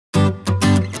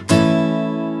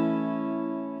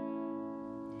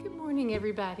morning,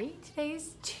 everybody.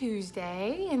 Today's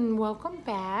Tuesday and welcome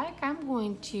back. I'm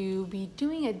going to be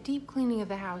doing a deep cleaning of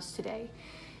the house today.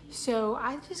 So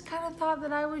I just kind of thought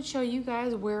that I would show you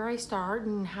guys where I start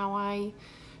and how I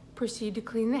proceed to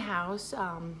clean the house.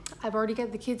 I've already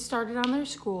got the kids started on their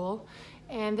school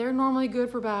and they're normally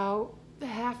good for about a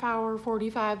half hour,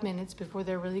 45 minutes before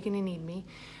they're really going to need me.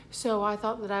 So I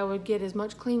thought that I would get as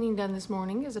much cleaning done this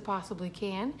morning as I possibly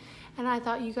can. And I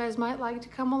thought you guys might like to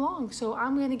come along. So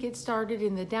I'm going to get started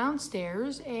in the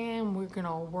downstairs and we're going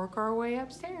to work our way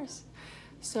upstairs.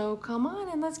 So come on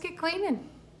and let's get cleaning.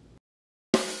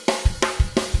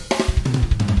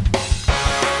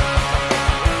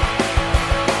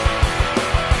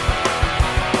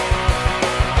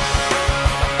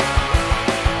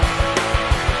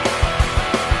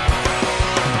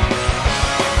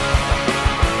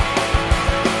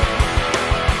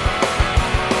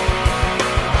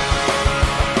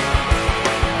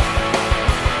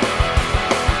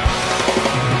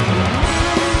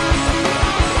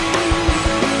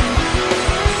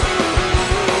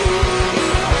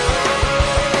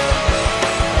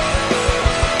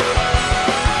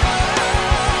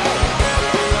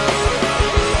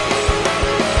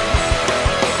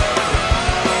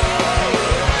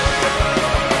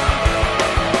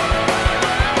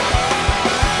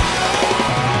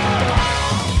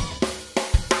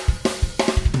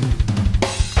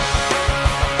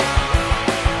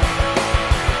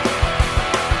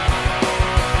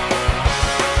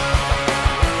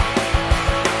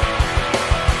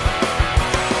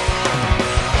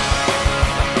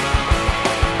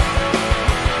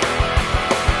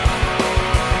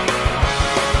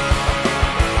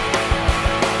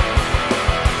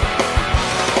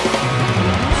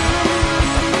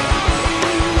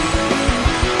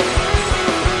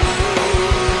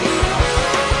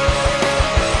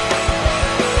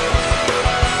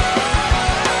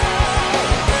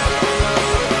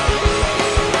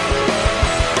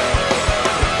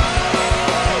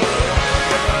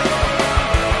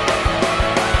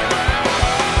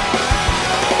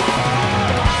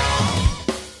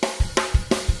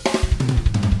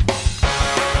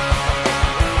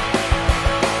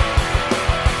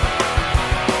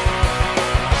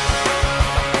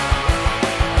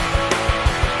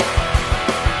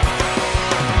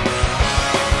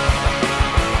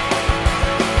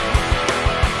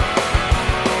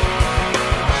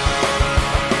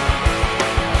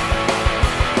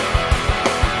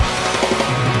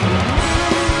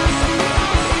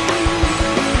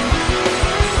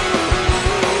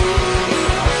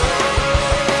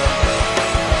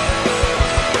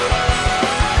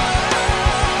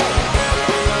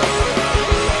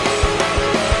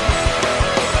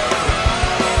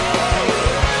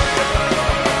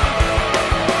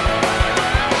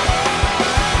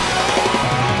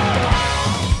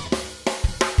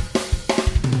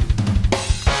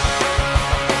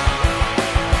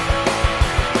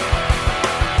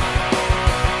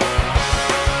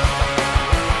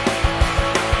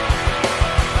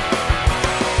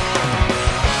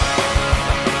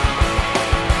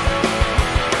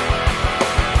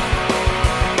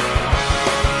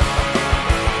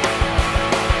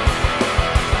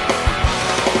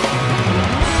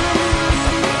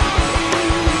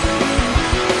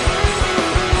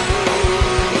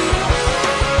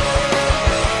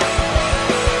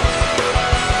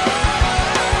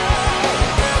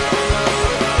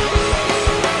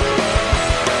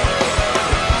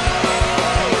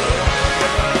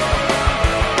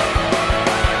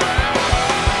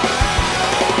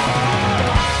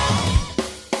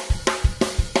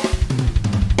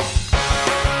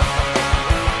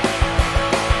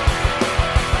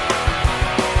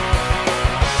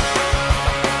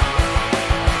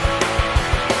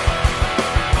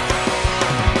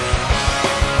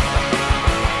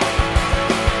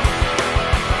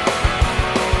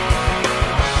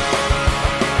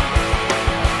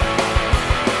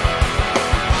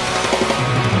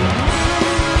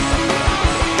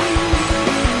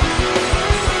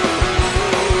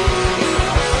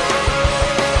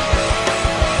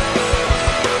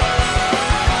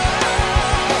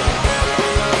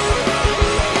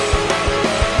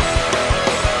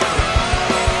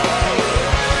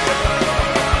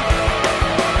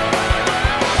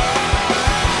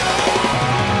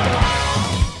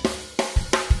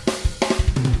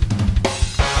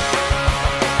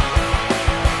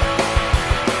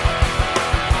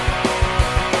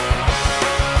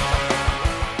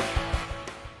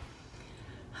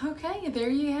 Okay, there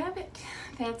you have it.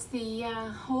 That's the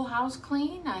whole house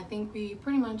clean. I think we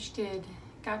pretty much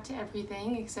got to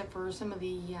everything except for some of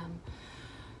the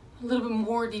a little bit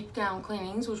more deep down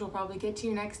cleanings, which we'll probably get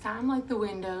to next time, like the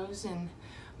windows and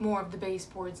more of the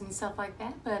baseboards and stuff like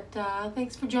that. But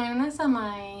thanks for joining us on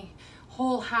my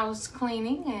whole house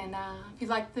cleaning, and if you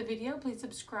liked the video, please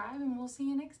subscribe, and we'll see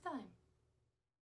you next time.